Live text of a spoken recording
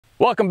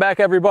Welcome back,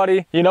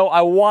 everybody. You know,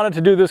 I wanted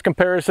to do this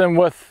comparison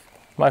with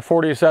my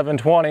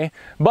 4720,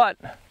 but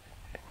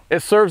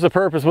it serves the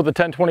purpose with the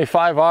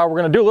 1025R. We're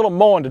going to do a little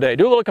mowing today,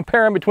 do a little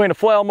comparing between a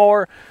flail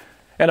mower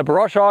and a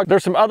brush hog.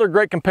 There's some other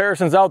great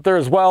comparisons out there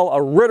as well.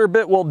 A ritter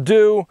bit will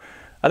do.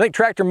 I think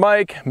Tractor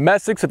Mike,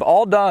 Messick's have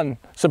all done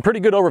some pretty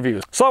good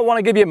overviews. So I want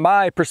to give you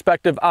my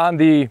perspective on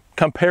the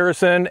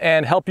comparison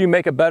and help you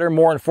make a better,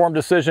 more informed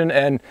decision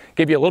and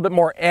give you a little bit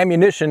more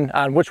ammunition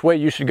on which way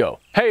you should go.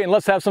 Hey, and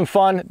let's have some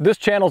fun. This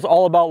channel is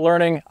all about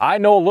learning. I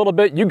know a little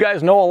bit, you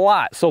guys know a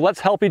lot, so let's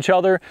help each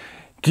other.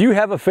 Do you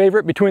have a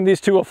favorite between these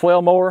two, a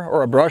flail mower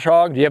or a brush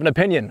hog? Do you have an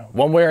opinion,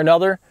 one way or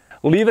another?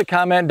 Leave a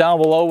comment down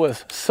below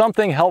with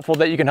something helpful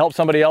that you can help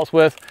somebody else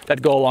with.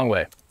 That'd go a long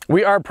way.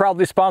 We are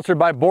proudly sponsored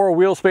by Bora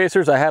Wheel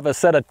Spacers. I have a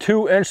set of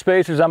 2-inch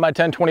spacers on my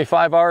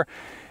 1025R.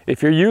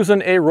 If you're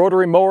using a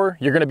rotary mower,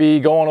 you're going to be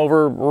going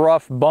over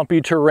rough,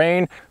 bumpy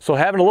terrain. So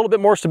having a little bit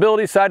more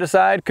stability side to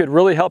side could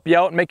really help you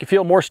out and make you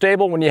feel more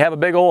stable when you have a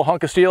big old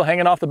hunk of steel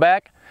hanging off the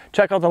back.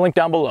 Check out the link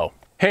down below.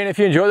 Hey, and if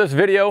you enjoyed this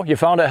video, you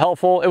found it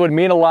helpful, it would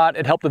mean a lot.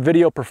 It'd help the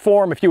video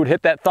perform if you would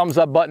hit that thumbs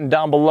up button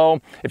down below.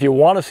 If you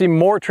want to see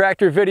more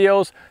tractor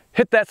videos,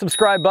 hit that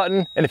subscribe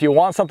button. And if you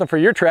want something for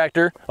your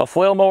tractor, a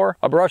flail mower,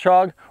 a brush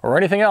hog, or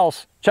anything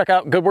else, check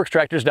out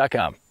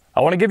goodworkstractors.com. I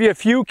want to give you a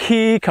few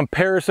key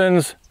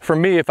comparisons for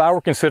me if I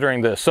were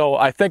considering this. So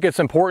I think it's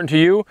important to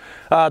you.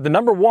 The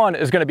number one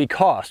is going to be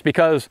cost,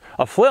 because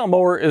a flail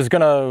mower is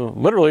going to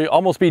literally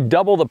almost be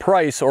double the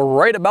price or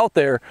right about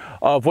there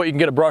of what you can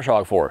get a brush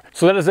hog for.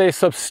 So that is a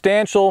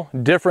substantial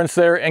difference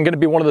there and going to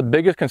be one of the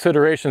biggest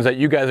considerations that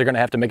you guys are going to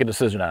have to make a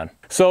decision on.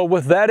 So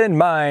with that in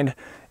mind,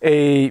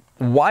 a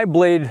wide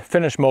blade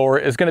finish mower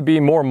is going to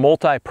be more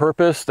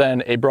multi-purpose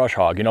than a brush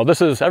hog. You know,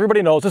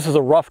 everybody knows this is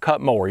a rough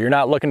cut mower. You're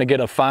not looking to get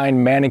a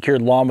fine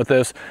manicured lawn with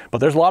this, but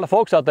there's a lot of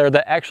folks out there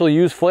that actually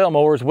use flail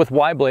mowers with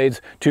wide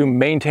blades to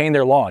maintain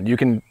their lawn. You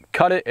can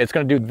cut it, it's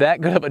going to do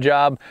that good of a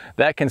job,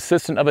 that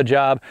consistent of a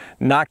job,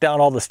 knock down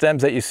all the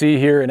stems that you see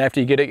here, and after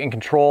you get it in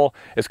control,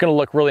 it's going to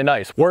look really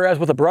nice. Whereas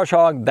with a brush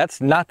hog,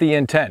 that's not the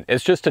intent.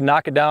 It's just to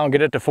knock it down,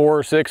 get it to 4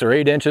 or 6 or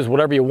 8 inches,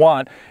 whatever you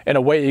want, and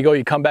away you go.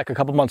 You come back a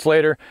couple months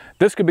later.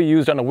 This could be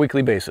used on a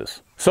weekly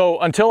basis. So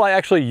until I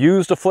actually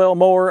used a flail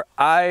mower,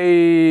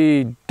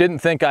 I didn't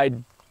think I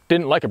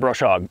didn't like a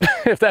brush hog,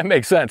 if that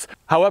makes sense.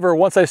 However,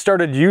 once I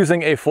started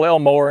using a flail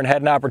mower and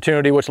had an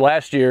opportunity, which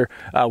last year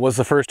was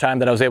the first time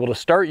that I was able to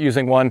start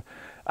using one,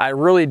 I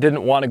really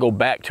didn't want to go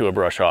back to a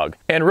brush hog.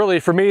 And really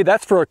for me,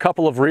 that's for a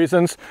couple of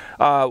reasons.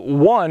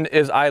 One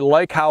is I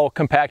like how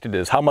compact it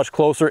is, how much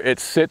closer it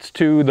sits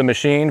to the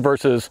machine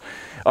versus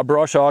a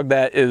brush hog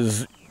that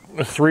is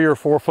 3 or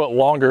 4 foot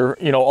longer,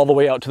 you know, all the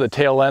way out to the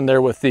tail end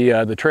there with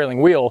the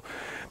trailing wheel.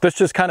 This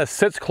just kind of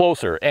sits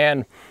closer,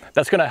 and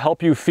that's going to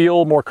help you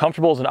feel more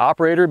comfortable as an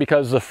operator,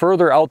 because the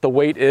further out the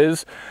weight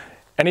is,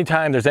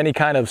 anytime there's any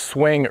kind of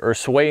swing or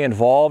sway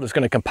involved, it's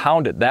going to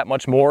compound it that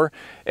much more,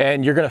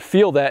 and you're going to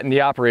feel that in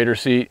the operator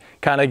seat,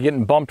 kind of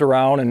getting bumped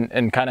around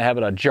and kind of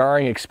having a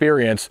jarring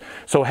experience.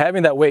 So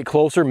having that weight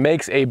closer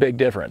makes a big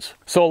difference.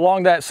 So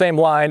along that same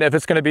line, if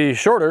it's going to be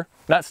shorter,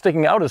 not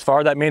sticking out as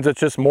far, that means it's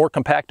just more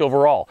compact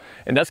overall,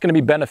 and that's going to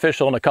be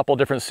beneficial in a couple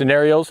different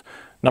scenarios.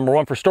 Number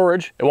one, for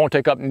storage, it won't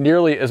take up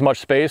nearly as much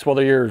space,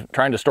 whether you're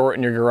trying to store it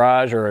in your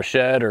garage or a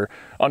shed or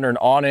under an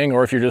awning,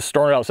 or if you're just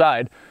storing it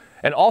outside.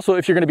 And also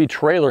if you're going to be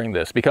trailering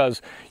this, because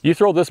you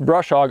throw this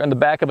brush hog on the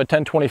back of a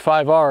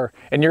 1025R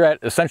and you're at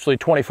essentially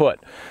 20 foot.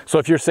 So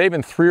if you're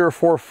saving 3 or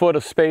 4 foot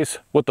of space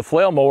with the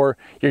flail mower,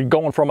 you're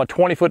going from a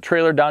 20-foot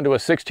trailer down to a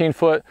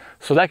 16-foot.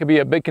 So that could be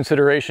a big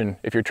consideration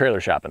if you're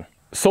trailer shopping.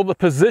 So the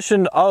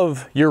position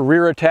of your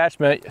rear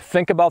attachment,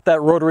 think about that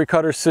rotary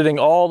cutter sitting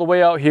all the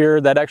way out here.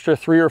 That extra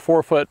 3 or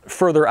 4 foot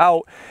further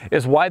out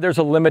is why there's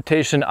a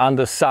limitation on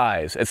the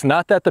size. It's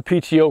not that the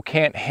PTO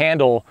can't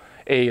handle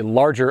a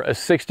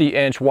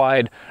 60-inch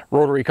wide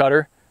rotary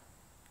cutter.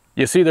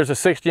 You see there's a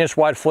 60-inch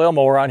wide flail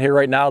mower on here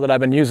right now that I've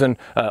been using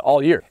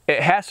all year.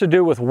 It has to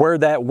do with where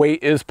that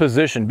weight is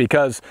positioned,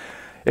 because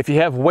if you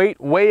have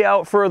weight way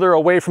out further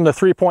away from the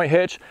 3-point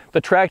hitch, the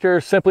tractor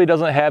simply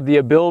doesn't have the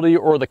ability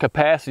or the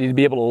capacity to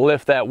be able to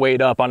lift that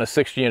weight up on a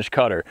 60-inch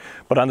cutter.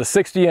 But on the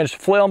 60-inch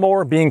flail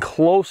mower, being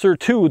closer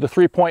to the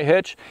 3-point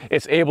hitch,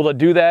 it's able to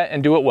do that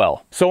and do it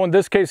well. So in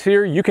this case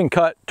here, you can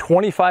cut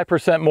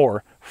 25%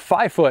 more,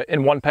 5 foot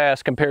in one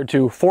pass compared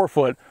to 4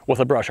 foot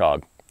with a brush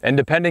hog. And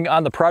depending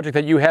on the project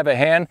that you have at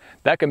hand,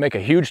 that can make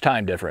a huge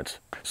time difference.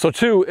 So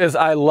two is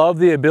I love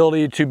the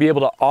ability to be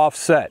able to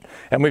offset.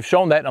 And we've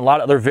shown that in a lot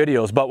of other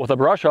videos, but with a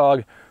brush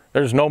hog,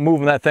 there's no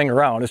moving that thing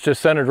around. It's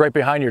just centered right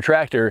behind your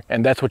tractor,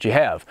 and that's what you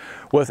have.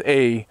 With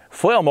a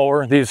flail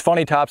mower, these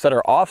funny tops that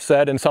are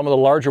offset, and some of the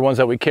larger ones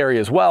that we carry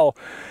as well,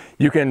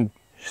 you can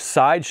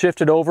side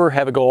shift it over,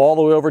 have it go all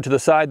the way over to the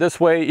side this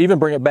way, even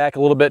bring it back a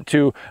little bit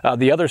to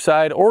the other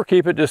side, or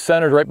keep it just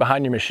centered right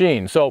behind your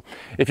machine. So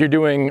if you're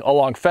doing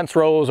along fence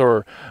rows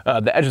or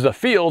the edges of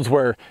fields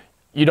where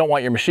you don't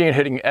want your machine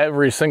hitting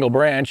every single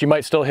branch. You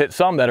might still hit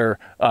some that are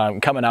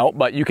coming out,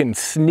 but you can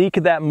sneak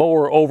that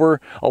mower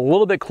over a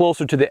little bit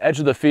closer to the edge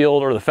of the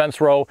field or the fence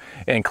row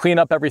and clean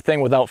up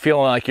everything without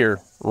feeling like you're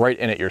right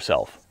in it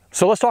yourself.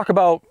 So let's talk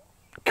about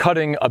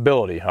cutting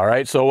ability, all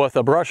right? So with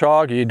a brush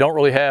hog, you don't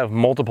really have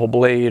multiple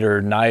blade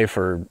or knife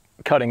or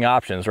cutting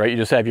options, right? You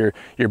just have your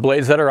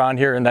blades that are on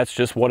here, and that's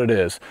just what it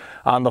is.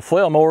 On the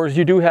flail mowers,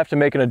 you do have to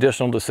make an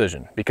additional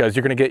decision because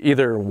you're gonna get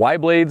either Y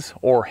blades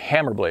or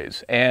hammer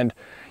blades. And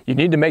you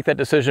need to make that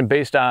decision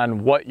based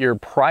on what your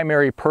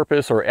primary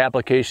purpose or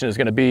application is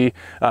gonna be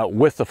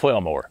with the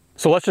flail mower.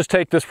 So let's just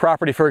take this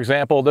property, for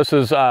example. This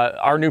is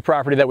our new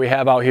property that we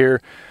have out here.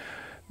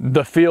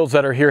 The fields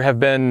that are here have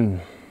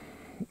been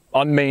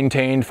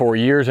unmaintained for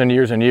years and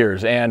years and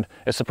years, and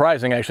it's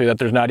surprising actually that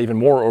there's not even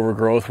more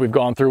overgrowth. We've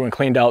gone through and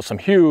cleaned out some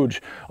huge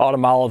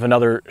autumn olive and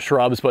other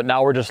shrubs, but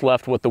now we're just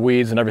left with the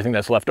weeds and everything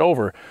that's left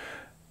over.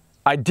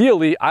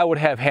 Ideally, I would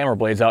have hammer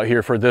blades out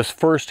here for this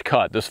first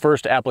cut, this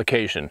first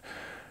application.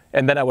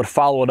 And then I would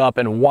follow it up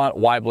and want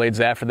Y blades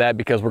after that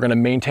because we're gonna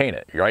maintain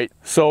it, right?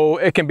 So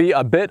it can be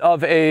a bit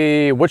of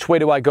a, which way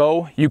do I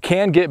go? You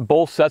can get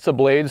both sets of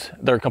blades.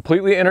 They're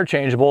completely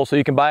interchangeable, so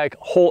you can buy a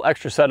whole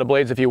extra set of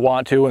blades if you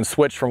want to and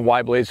switch from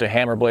Y blades to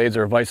hammer blades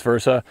or vice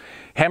versa.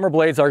 Hammer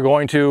blades are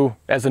going to,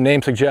 as the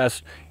name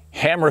suggests,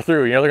 hammer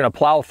through. You know, they're gonna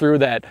plow through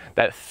that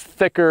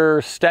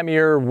thicker,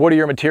 stemmier,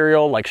 woodier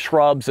material like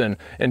shrubs and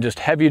just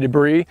heavy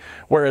debris,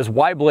 whereas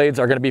Y blades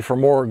are gonna be for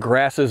more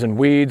grasses and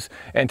weeds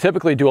and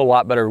typically do a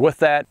lot better with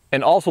that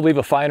and also leave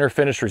a finer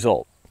finished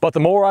result. But the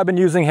mower I've been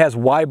using has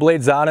Y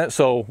blades on it,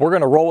 so we're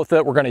gonna roll with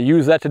it. We're gonna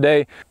use that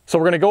today. So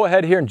we're gonna go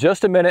ahead here in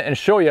just a minute and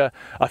show you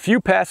a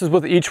few passes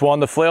with each one,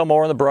 the flail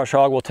mower and the brush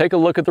hog. We'll take a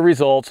look at the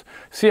results,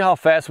 see how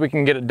fast we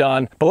can get it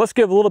done. But let's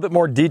give a little bit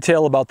more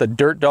detail about the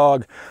Dirt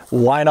Dog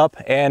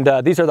lineup. And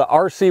these are the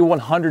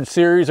RC100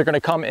 series. They're gonna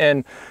come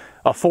in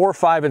a 4,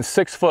 5, and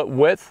 6 foot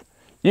width.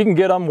 You can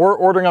get them, we're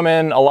ordering them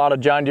in a lot of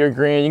John Deere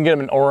green. You can get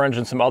them in orange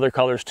and some other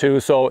colors too.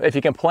 So if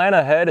you can plan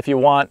ahead, if you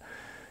want,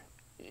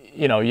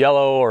 you know,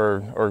 yellow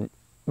or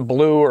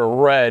blue or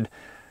red,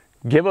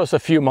 give us a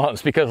few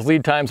months because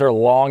lead times are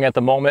long at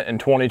the moment in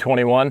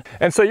 2021.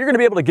 And so you're gonna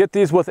be able to get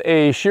these with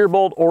a shear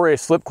bolt or a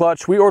slip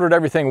clutch. We ordered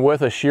everything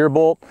with a shear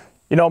bolt.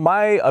 You know,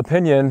 my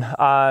opinion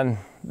on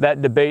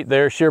that debate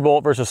there, shear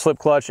bolt versus slip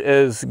clutch,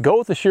 is go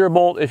with the shear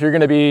bolt if you're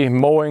gonna be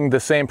mowing the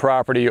same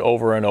property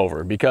over and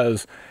over,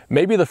 because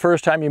maybe the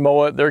first time you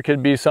mow it, there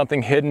could be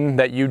something hidden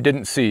that you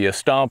didn't see, a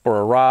stump or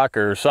a rock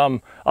or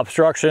some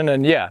obstruction,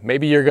 and yeah,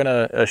 maybe you're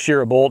gonna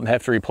shear a bolt and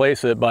have to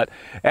replace it. But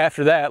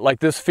after that, like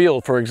this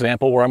field, for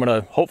example, where I'm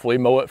gonna hopefully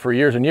mow it for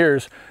years and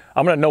years,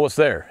 I'm gonna know what's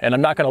there, and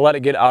I'm not gonna let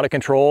it get out of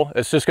control.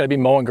 It's just gonna be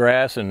mowing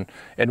grass and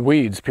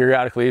weeds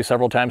periodically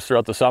several times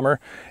throughout the summer.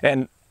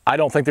 And I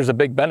don't think there's a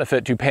big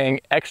benefit to paying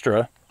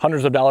extra,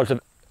 hundreds of dollars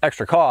of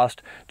extra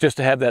cost just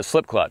to have that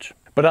slip clutch.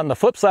 But on the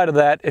flip side of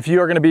that, if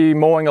you are gonna be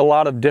mowing a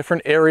lot of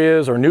different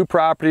areas or new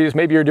properties,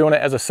 maybe you're doing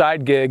it as a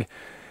side gig,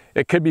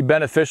 it could be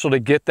beneficial to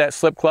get that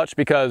slip clutch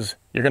because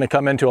you're gonna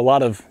come into a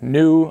lot of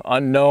new,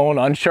 unknown,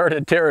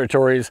 uncharted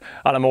territories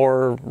on a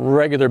more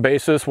regular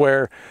basis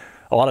where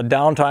a lot of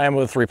downtime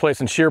with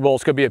replacing shear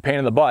bolts could be a pain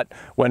in the butt.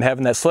 When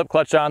having that slip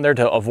clutch on there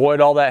to avoid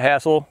all that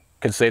hassle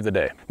could save the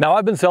day. Now,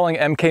 I've been selling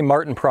MK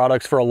Martin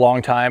products for a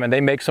long time, and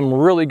they make some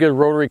really good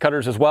rotary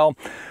cutters as well.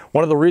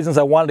 One of the reasons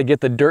I wanted to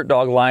get the Dirt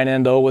Dog line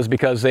in though was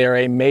because they are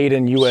a made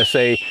in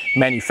USA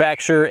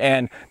manufacturer,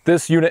 and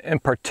this unit in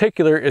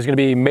particular is going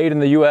to be made in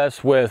the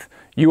US with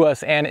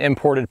US and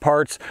imported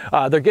parts.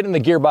 They're getting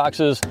the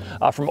gearboxes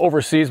from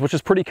overseas, which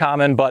is pretty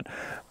common, but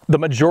the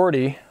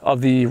majority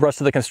of the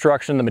rest of the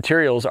construction, the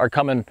materials are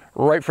coming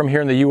right from here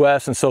in the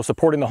US, and so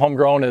supporting the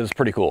homegrown is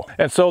pretty cool.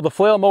 And so the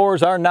flail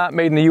mowers are not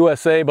made in the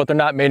USA, but they're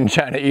not made in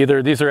China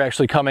either. These are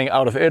actually coming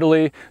out of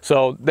Italy,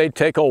 so they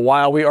take a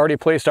while. We already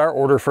placed our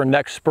order for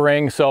next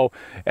spring, so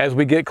as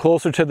we get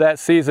closer to that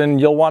season,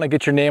 you'll want to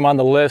get your name on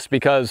the list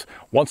because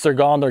once they're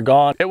gone, they're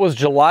gone. It was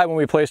July when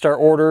we placed our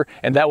order,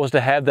 and that was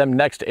to have them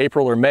next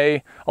April or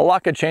May. A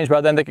lot could change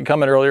by then. They could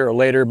come in earlier or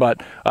later,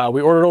 but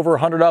we ordered over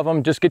 100 of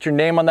them. Just get your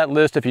name on that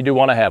list if you do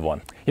want to have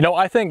one. You know,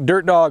 I think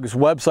Dirt Dog's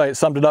website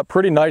summed it up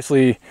pretty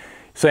nicely,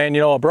 saying,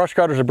 you know, a brush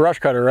cutter is a brush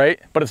cutter, right?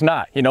 But it's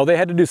not. You know, they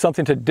had to do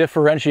something to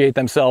differentiate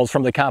themselves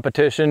from the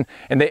competition,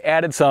 and they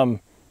added some,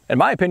 in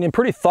my opinion,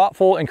 pretty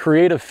thoughtful and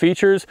creative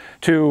features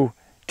to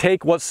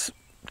take what's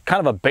kind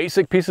of a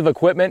basic piece of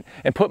equipment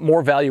and put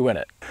more value in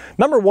it.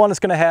 Number one, it's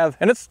going to have,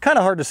 and it's kind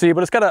of hard to see,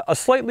 but it's got a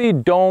slightly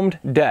domed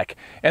deck.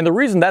 And the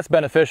reason that's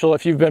beneficial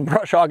if you've been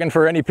brush hogging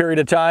for any period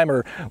of time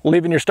or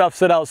leaving your stuff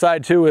sit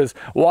outside too is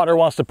water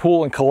wants to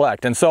pool and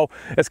collect. And so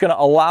it's going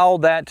to allow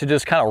that to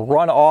just kind of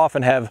run off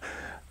and have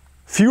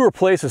fewer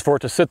places for it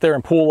to sit there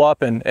and pool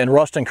up and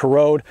rust and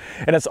corrode.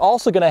 And it's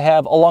also going to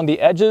have along the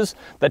edges,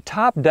 the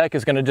top deck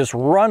is going to just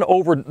run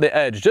over the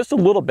edge just a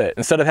little bit.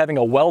 Instead of having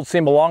a weld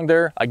seam along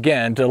there,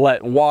 again, to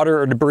let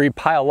water or debris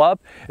pile up,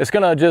 it's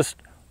going to just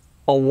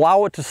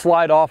allow it to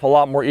slide off a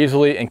lot more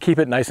easily and keep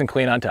it nice and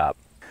clean on top.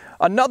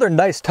 Another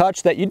nice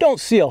touch that you don't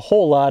see a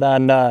whole lot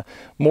on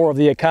more of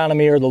the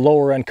economy or the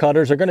lower end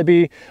cutters are going to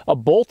be a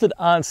bolted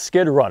on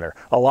skid runner.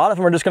 A lot of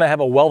them are just going to have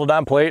a welded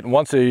on plate, and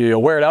once you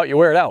wear it out, you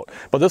wear it out.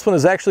 But this one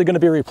is actually going to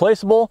be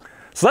replaceable.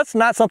 So that's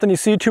not something you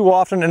see too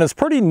often, and it's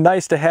pretty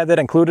nice to have that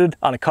included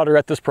on a cutter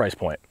at this price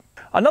point.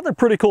 Another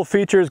pretty cool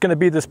feature is going to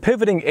be this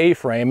pivoting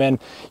A-frame, and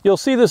you'll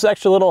see this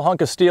extra little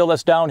hunk of steel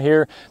that's down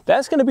here.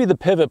 That's going to be the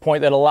pivot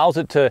point that allows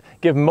it to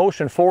give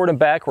motion forward and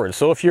backwards.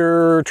 So if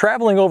you're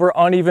traveling over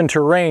uneven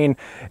terrain,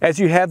 as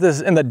you have this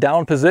in the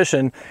down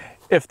position,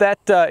 if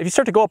you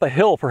start to go up a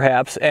hill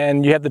perhaps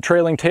and you have the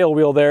trailing tail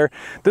wheel there,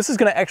 this is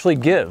going to actually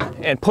give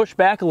and push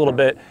back a little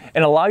bit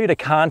and allow you to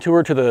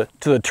contour to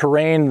the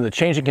terrain, the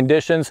changing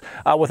conditions,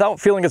 without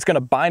feeling it's going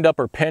to bind up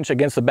or pinch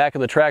against the back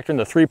of the tractor in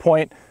the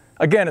 3-point.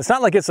 Again, it's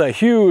not like it's a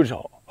huge,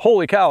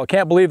 holy cow, I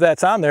can't believe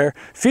that's on there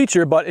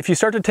feature, but if you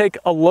start to take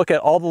a look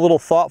at all the little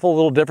thoughtful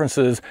little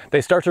differences,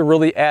 they start to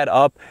really add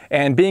up,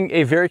 and being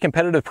a very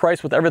competitive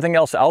price with everything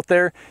else out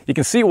there, you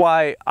can see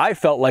why I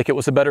felt like it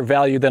was a better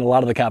value than a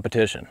lot of the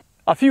competition.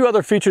 A few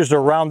other features to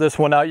round this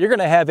one out. You're going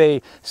to have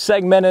a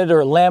segmented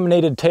or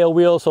laminated tail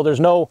wheel, so there's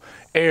no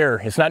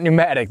air. It's not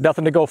pneumatic,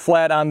 nothing to go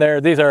flat on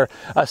there. These are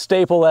a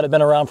staple that have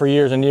been around for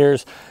years and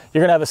years.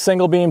 You're going to have a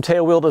single beam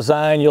tail wheel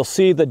design. You'll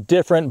see the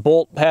different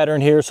bolt pattern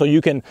here, so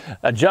you can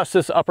adjust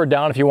this up or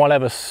down if you want to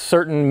have a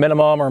certain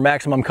minimum or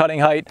maximum cutting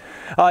height.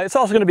 It's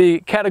also going to be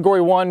category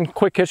 1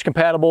 quick hitch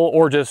compatible,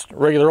 or just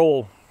regular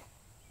old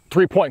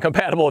 3-point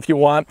compatible if you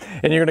want.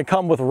 And you're going to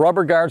come with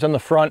rubber guards on the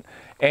front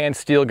and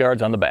steel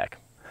guards on the back.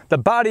 The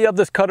body of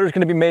this cutter is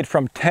going to be made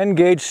from 10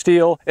 gauge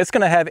steel. It's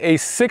going to have a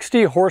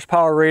 60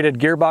 horsepower rated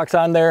gearbox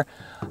on there.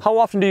 How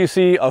often do you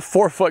see a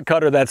 4-foot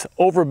cutter that's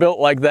overbuilt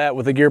like that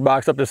with a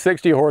gearbox up to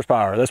 60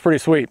 horsepower? That's pretty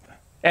sweet.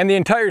 And the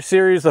entire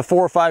series, the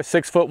 4, 5,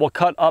 6 foot, will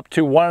cut up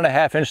to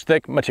 1.5 inch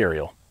thick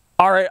material.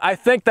 All right, I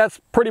think that's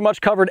pretty much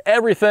covered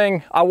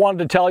everything I wanted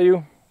to tell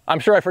you. I'm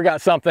sure I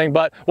forgot something,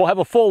 but we'll have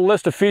a full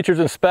list of features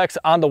and specs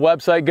on the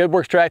website,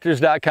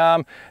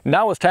 goodworkstractors.com.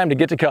 Now it's time to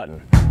get to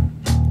cutting.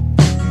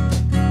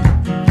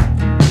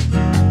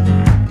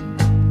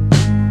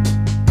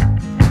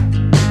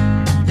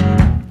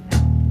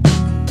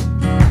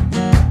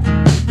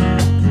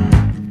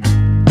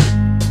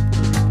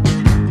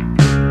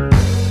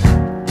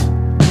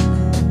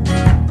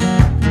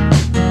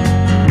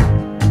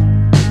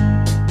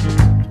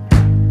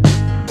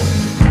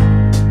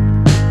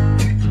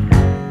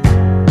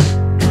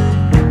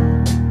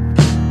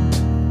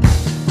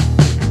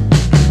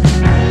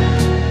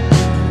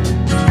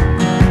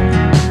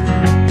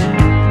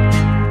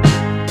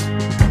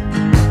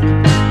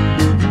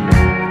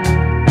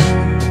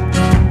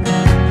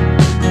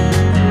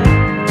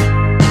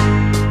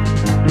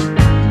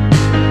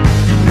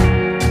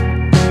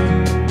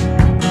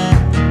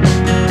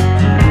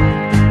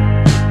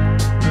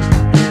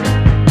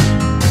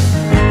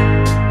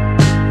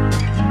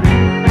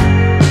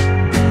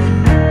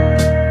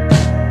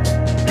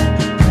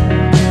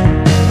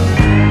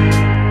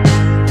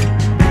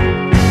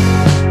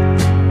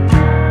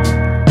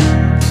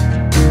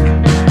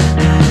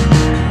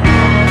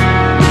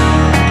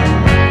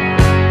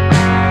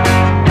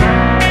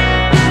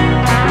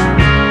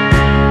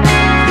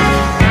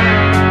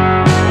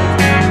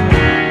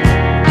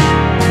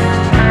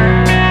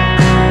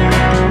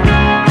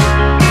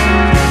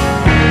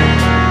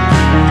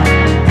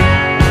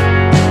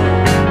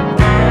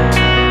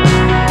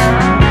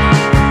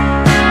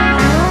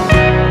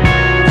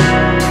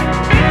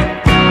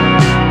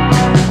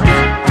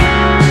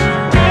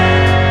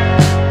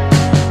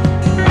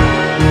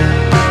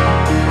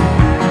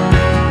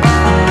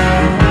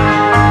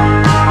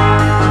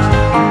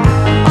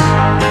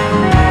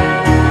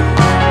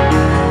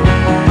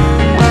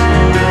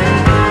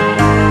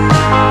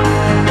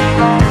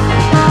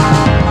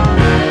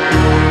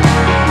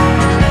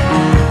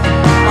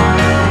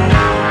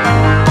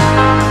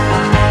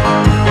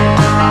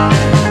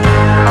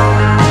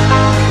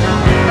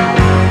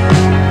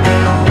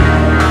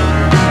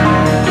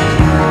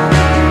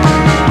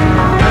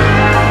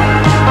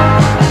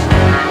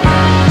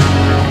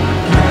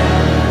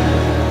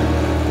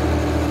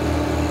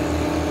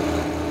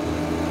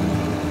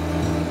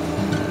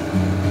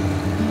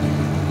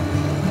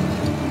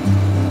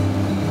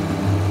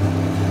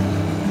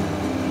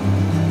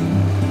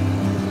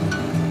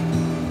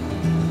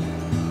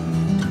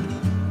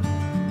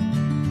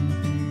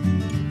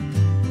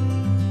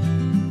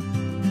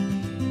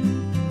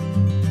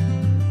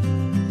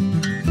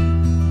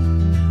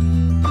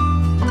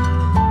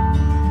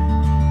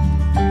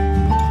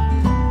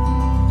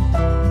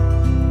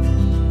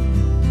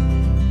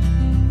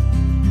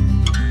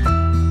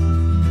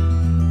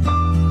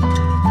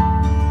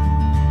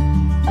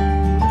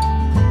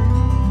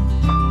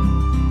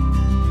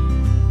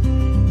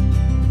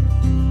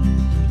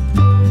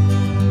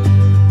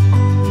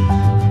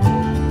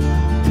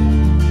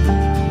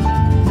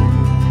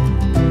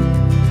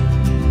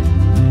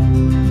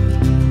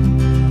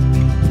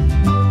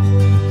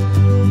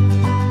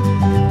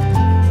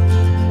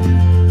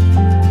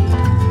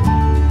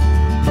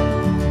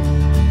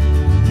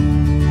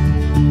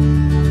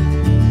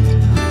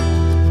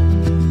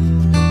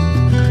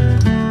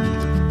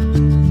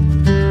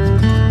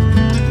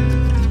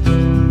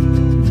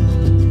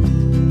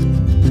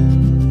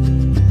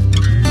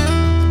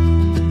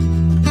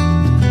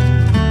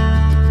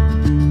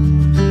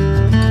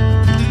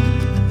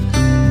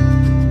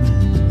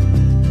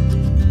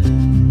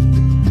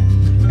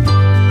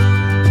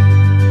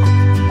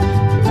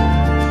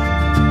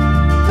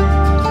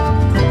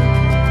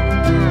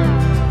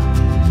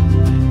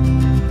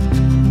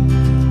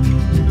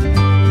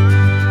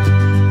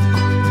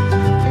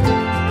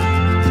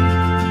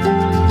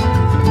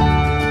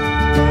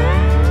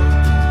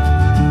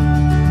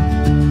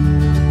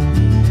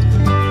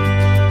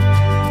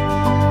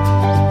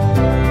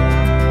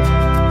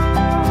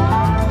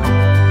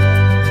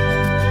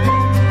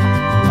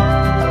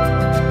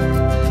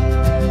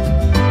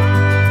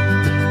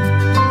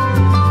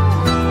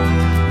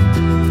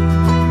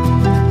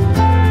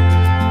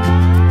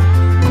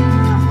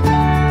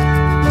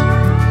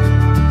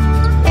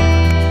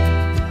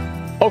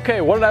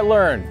 Okay, what did I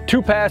learn? 2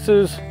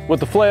 passes with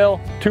the flail,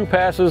 2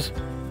 passes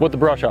with the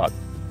brush hog.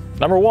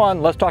 Number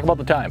 1, let's talk about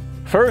the time.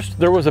 First,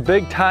 there was a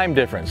big time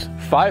difference.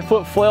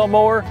 5-foot flail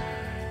mower,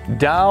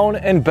 down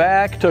and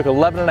back took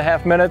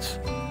 11.5 minutes.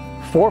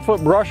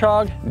 4-foot brush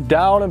hog,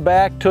 down and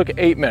back took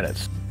 8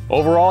 minutes.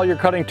 Overall, you're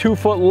cutting 2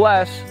 foot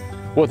less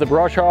with the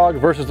brush hog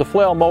versus the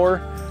flail mower.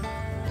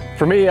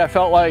 For me, I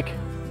felt like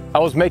I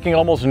was making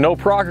almost no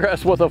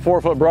progress with a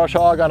 4-foot brush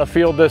hog on a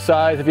field this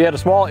size. If you had a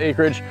small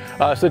acreage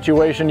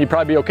situation, you'd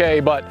probably be okay,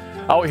 but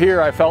out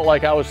here I felt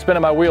like I was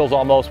spinning my wheels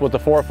almost with the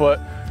 4-foot.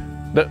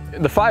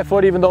 The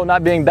 5-foot, even though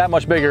not being that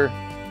much bigger,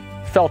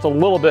 felt a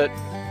little bit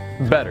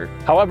better.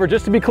 However,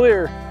 just to be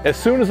clear, as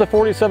soon as the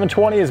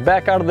 4720 is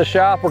back out of the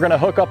shop, we're gonna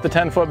hook up the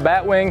 10-foot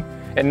batwing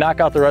and knock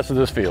out the rest of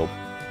this field.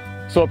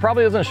 So it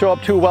probably doesn't show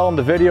up too well in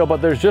the video,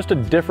 but there's just a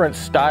different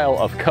style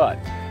of cut.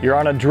 You're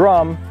on a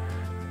drum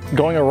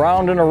going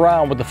around and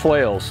around with the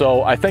flail.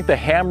 So I think the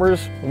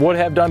hammers would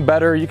have done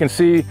better. You can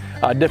see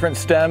different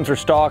stems or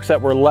stalks that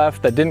were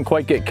left that didn't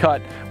quite get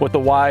cut with the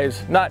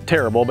Ys. Not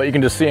terrible, but you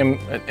can just see them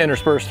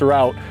interspersed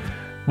throughout.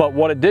 But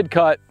what it did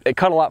cut, it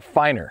cut a lot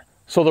finer.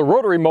 So the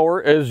rotary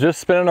mower is just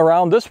spinning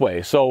around this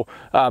way. So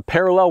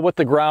parallel with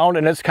the ground,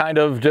 and it's kind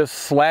of just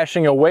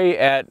slashing away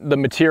at the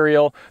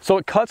material. So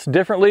it cuts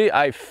differently.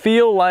 I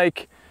feel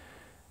like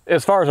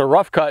as far as a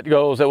rough cut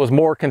goes, it was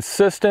more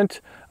consistent.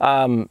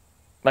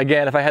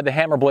 Again, if I had the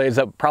hammer blades,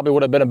 that probably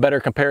would have been a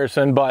better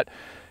comparison, but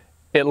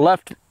it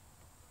left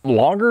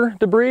longer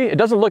debris. It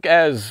doesn't look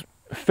as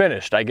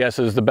finished, I guess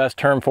is the best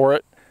term for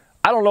it.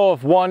 I don't know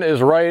if one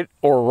is right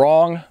or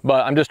wrong,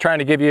 but I'm just trying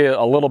to give you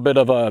a little bit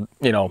of a,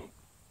 you know,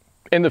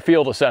 in the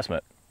field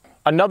assessment.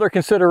 Another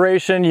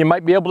consideration, you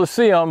might be able to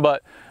see them,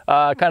 but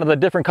kind of the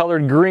different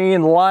colored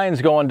green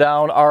lines going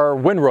down are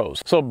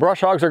windrows. So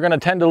brush hogs are going to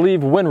tend to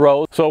leave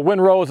windrows. So a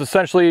windrow is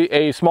essentially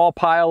a small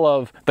pile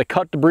of the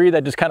cut debris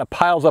that just kind of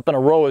piles up in a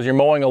row as you're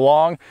mowing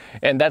along,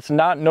 and that's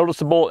not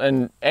noticeable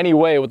in any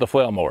way with the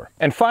flail mower.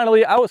 And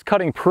finally, I was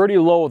cutting pretty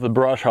low with the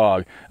brush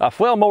hog.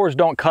 Flail mowers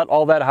don't cut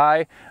all that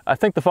high. I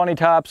think the funny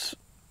tops,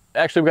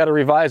 actually we got to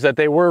revise that.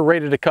 They were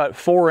rated to cut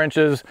 4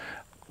 inches.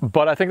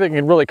 But I think they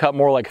can really cut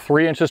more like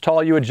 3 inches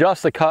tall. You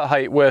adjust the cut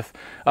height with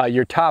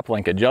your top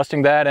link,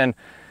 adjusting that, and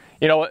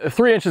you know,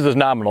 3 inches is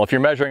nominal if you're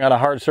measuring on a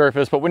hard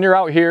surface, but when you're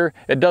out here,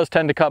 it does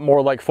tend to cut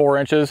more like 4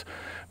 inches.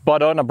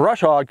 But on a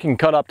brush hog, you can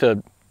cut up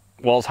to,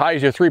 well, as high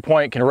as your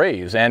 3-point can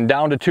raise, and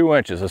down to 2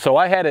 inches. So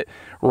I had it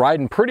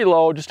riding pretty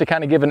low just to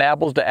kind of give an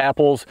apples to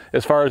apples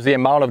as far as the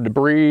amount of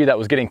debris that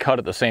was getting cut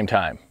at the same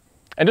time.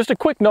 And just a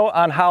quick note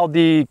on how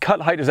the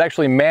cut height is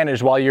actually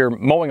managed while you're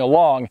mowing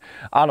along.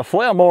 On a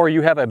flail mower,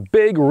 you have a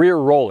big rear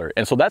roller,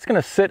 and so that's going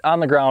to sit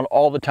on the ground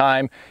all the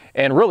time.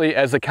 And really,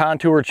 as the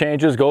contour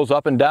changes, goes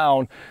up and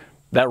down,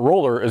 that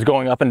roller is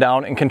going up and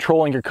down and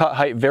controlling your cut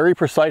height very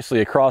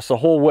precisely across the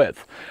whole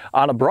width.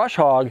 On a brush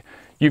hog,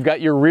 you've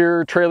got your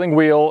rear trailing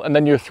wheel and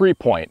then your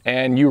 3-point,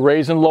 and you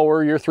raise and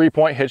lower your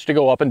 3-point hitch to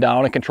go up and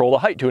down and control the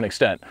height to an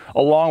extent,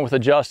 along with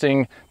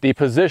adjusting the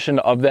position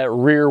of that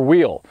rear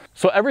wheel.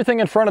 So everything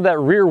in front of that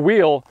rear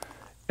wheel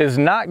is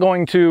not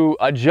going to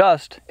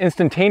adjust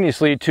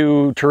instantaneously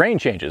to terrain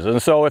changes.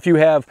 And so if you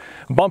have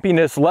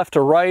bumpiness left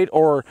to right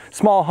or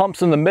small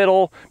humps in the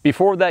middle,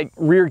 before that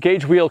rear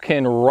gauge wheel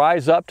can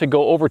rise up to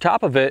go over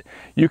top of it,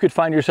 you could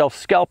find yourself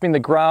scalping the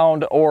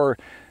ground or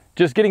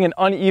just getting an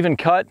uneven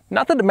cut.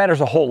 Not that it matters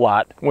a whole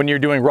lot when you're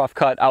doing rough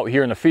cut out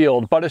here in the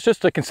field, but it's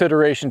just a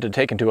consideration to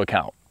take into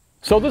account.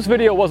 So this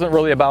video wasn't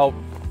really about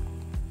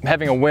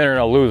having a winner and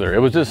a loser. It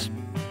was just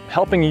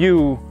helping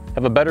you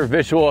have a better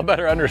visual, a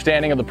better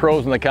understanding of the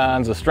pros and the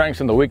cons, the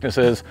strengths and the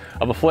weaknesses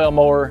of a flail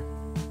mower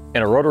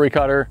and a rotary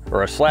cutter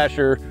or a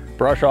slasher,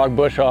 brush hog,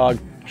 bush hog,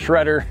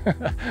 shredder,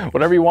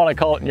 whatever you want to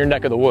call it in your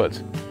neck of the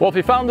woods. Well, if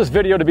you found this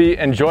video to be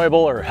enjoyable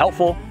or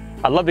helpful,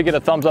 I'd love to get a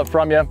thumbs up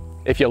from you.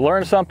 If you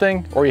learned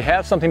something or you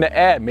have something to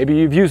add, maybe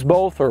you've used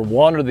both or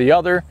one or the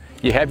other,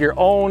 you have your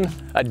own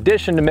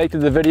addition to make to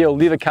the video,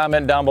 leave a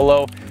comment down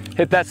below.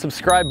 Hit that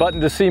subscribe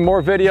button to see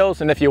more videos,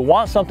 and if you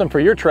want something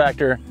for your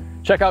tractor,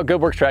 check out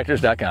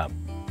goodworkstractors.com.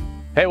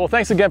 Hey, well,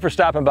 thanks again for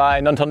stopping by,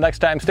 and until next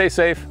time, stay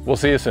safe. We'll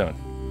see you soon.